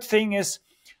the third thing is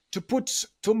to put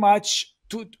too much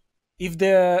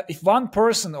if one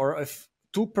person or if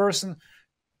two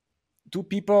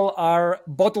people are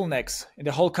bottlenecks in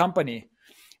the whole company,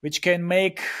 which can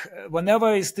make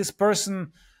whenever is this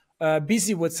person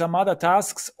busy with some other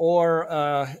tasks or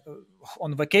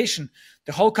on vacation,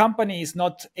 the whole company is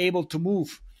not able to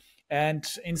move. And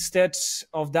instead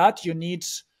of that, you need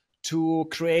to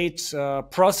create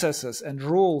processes and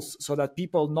rules so that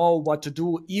people know what to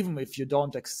do, even if you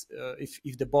don't,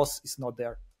 if the boss is not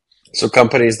there. So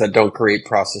companies that don't create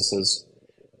processes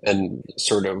and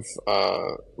sort of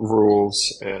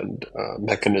rules and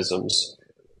mechanisms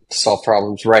to solve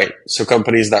problems, right? So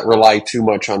companies that rely too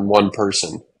much on one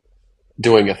person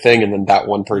doing a thing, and then that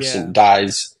one person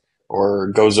dies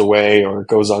or goes away or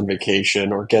goes on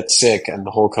vacation or gets sick, and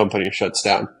the whole company shuts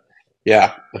down.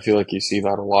 Yeah, I feel like you see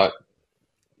that a lot.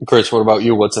 Chris, what about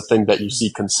you? What's a thing that you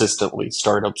see consistently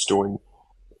startups doing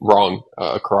wrong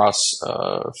across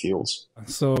fields?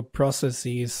 So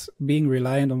processes, being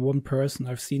reliant on one person,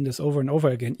 I've seen this over and over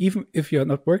again. Even if you're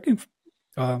not working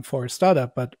for a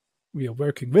startup, but you're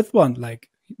working with one, like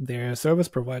their service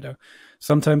provider,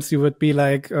 sometimes you would be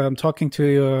like talking to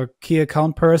your key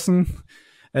account person,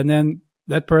 and then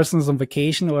that person's on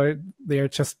vacation or they're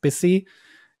just busy.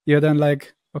 You're then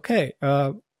like, okay,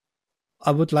 I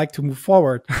would like to move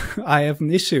forward. I have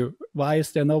an issue. Why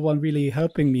is there no one really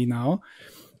helping me now?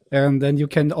 And then you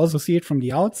can also see it from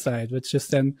the outside, which is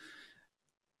then,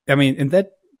 I mean, in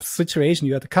that situation,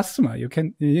 you are the customer. You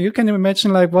can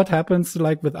imagine like what happens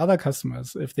like with other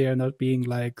customers if they are not being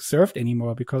like served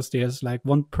anymore because there's like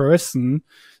one person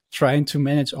trying to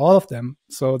manage all of them.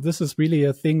 So this is really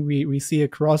a thing we see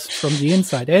across from the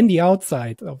inside and the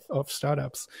outside of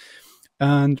startups.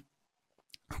 And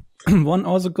one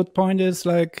also good point is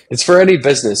like, it's for any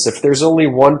business. If there's only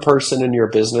one person in your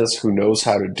business who knows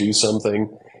how to do something,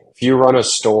 if you run a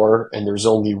store and there's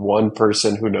only one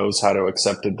person who knows how to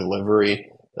accept a delivery,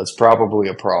 that's probably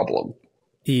a problem.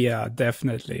 Yeah,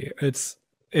 definitely.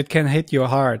 It can hit you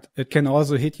hard. It can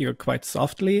also hit you quite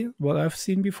softly, what I've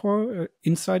seen before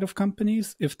inside of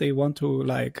companies, if they want to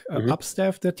like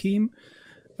upstaff their team.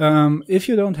 If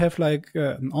you don't have like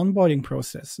an onboarding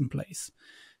process in place,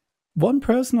 one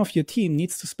person of your team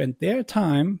needs to spend their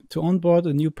time to onboard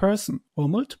a new person or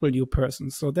multiple new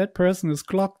persons. So that person is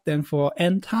clocked then for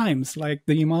n times, like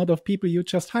the amount of people you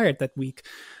just hired that week.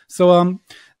 So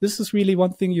this is really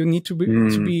one thing you need to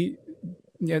be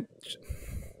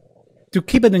to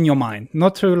keep it in your mind,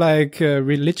 not to like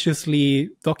religiously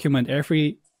document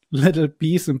every little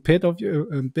piece and bit of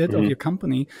your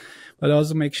company, but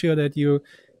also make sure that you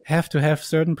have to have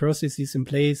certain processes in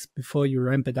place before you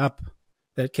ramp it up.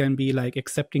 That can be like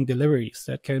accepting deliveries.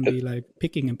 That can be like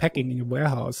picking and packing in your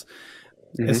warehouse.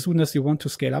 As soon as you want to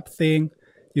scale up thing,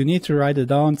 you need to write it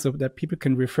down so that people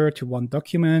can refer to one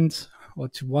document or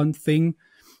to one thing,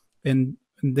 and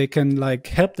they can like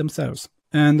help themselves.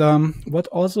 And what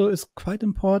also is quite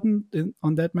important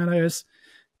on that matter is,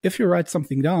 if you write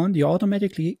something down, you're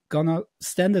automatically gonna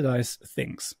standardize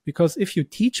things. Because if you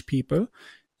teach people,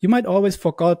 you might always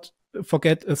forget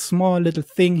a small little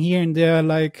thing here and there,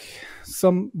 like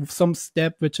some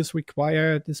step which is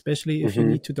required, especially if you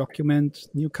need to document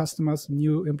new customers,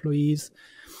 new employees.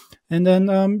 And then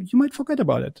you might forget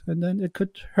about it. And then it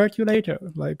could hurt you later,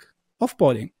 like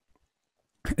offboarding.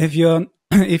 If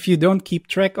you don't keep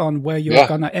track on where you're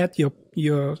gonna add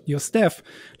your staff,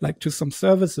 like to some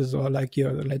services or like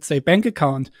your, let's say, bank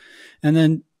account, and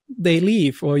then they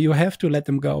leave, or you have to let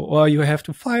them go, or you have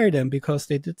to fire them because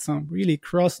they did some really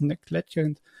gross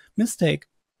negligent mistake.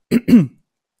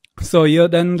 So you're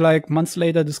then like months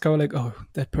later discover like, oh,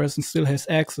 that person still has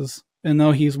access, and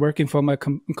now he's working for my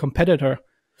competitor.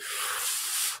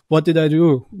 What did I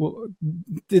do?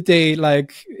 Did they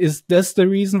like, is this the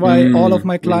reason why all of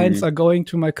my clients are going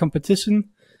to my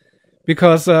competition?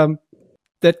 Because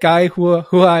that guy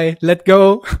who I let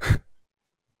go,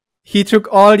 he took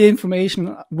all the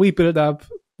information we built up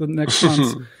the next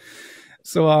months.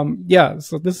 So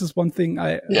so this is one thing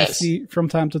I see from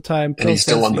time to time. And he's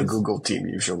still on the Google team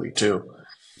usually too.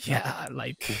 Yeah,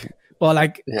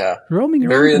 roaming around.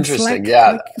 Very interesting.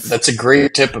 Slack, that's a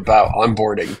great tip about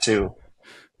onboarding too.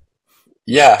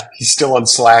 Yeah, he's still on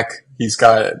Slack. He's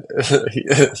got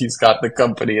the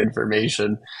company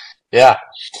information. Yeah.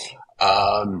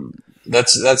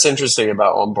 That's interesting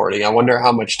about onboarding. I wonder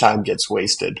how much time gets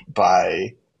wasted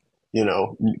by,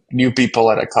 new people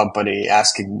at a company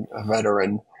asking a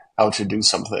veteran how to do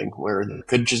something where it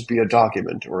could just be a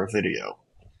document or a video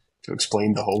to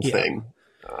explain the whole thing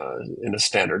in a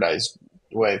standardized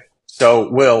way. So,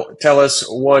 Will, tell us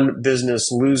one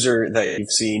business loser that you've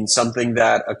seen, something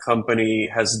that a company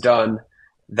has done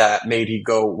that made you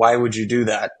go, why would you do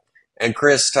that? And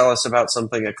Chris, tell us about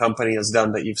something a company has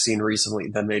done that you've seen recently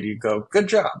that made you go, good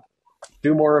job,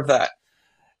 do more of that.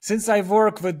 Since I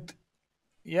work with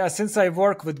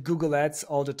Google Ads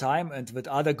all the time and with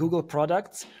other Google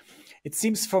products, it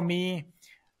seems to me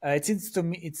that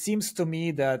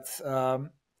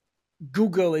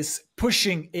Google is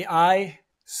pushing AI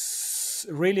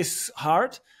really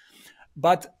hard,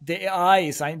 but the AI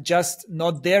is just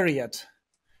not there yet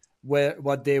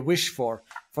what they wish for.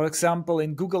 For example,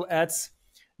 in Google Ads,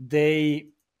 they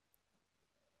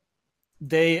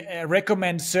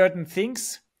recommend certain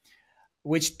things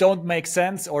which don't make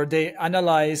sense, or they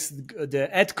analyze the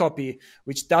ad copy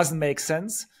which doesn't make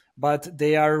sense, but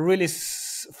they are really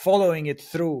following it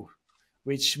through,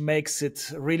 which makes it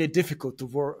really difficult to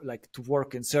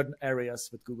work in certain areas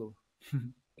with Google.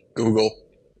 Google,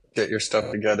 get your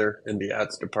stuff together in the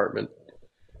ads department.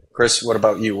 Chris, what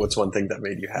about you? What's one thing that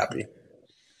made you happy?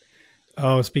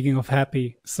 Oh, speaking of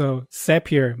happy, so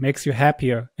Zapier makes you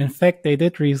happier. In fact, they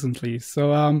did recently.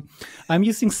 So I'm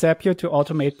using Zapier to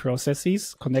automate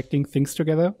processes, connecting things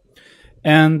together.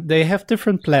 And they have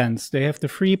different plans. They have the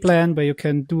free plan where you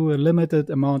can do a limited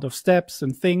amount of steps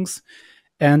and things.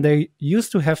 And they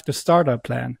used to have the starter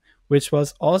plan, which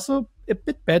was also a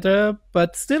bit better,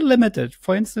 but still limited.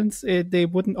 For instance, they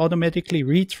wouldn't automatically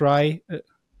retry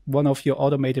one of your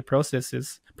automated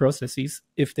processes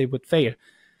if they would fail.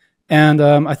 And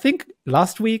I think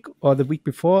last week or the week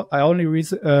before, I only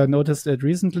noticed it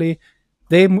recently,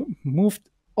 they moved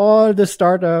all the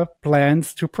starter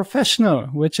plans to professional,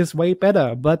 which is way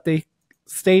better, but they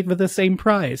stayed with the same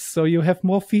price. So you have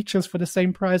more features for the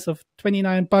same price of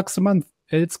 $29 a month.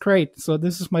 It's great. So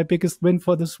this is my biggest win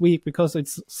for this week because it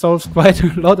solves quite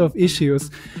a lot of issues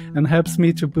and helps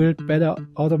me to build better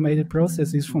automated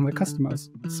processes for my customers.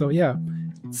 So yeah,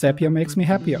 Zapier makes me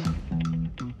happier.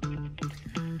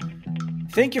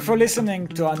 Thank you for listening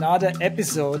to another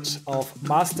episode of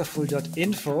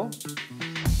masterful.info.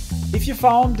 If you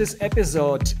found this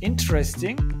episode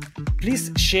interesting,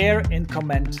 please share and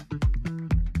comment.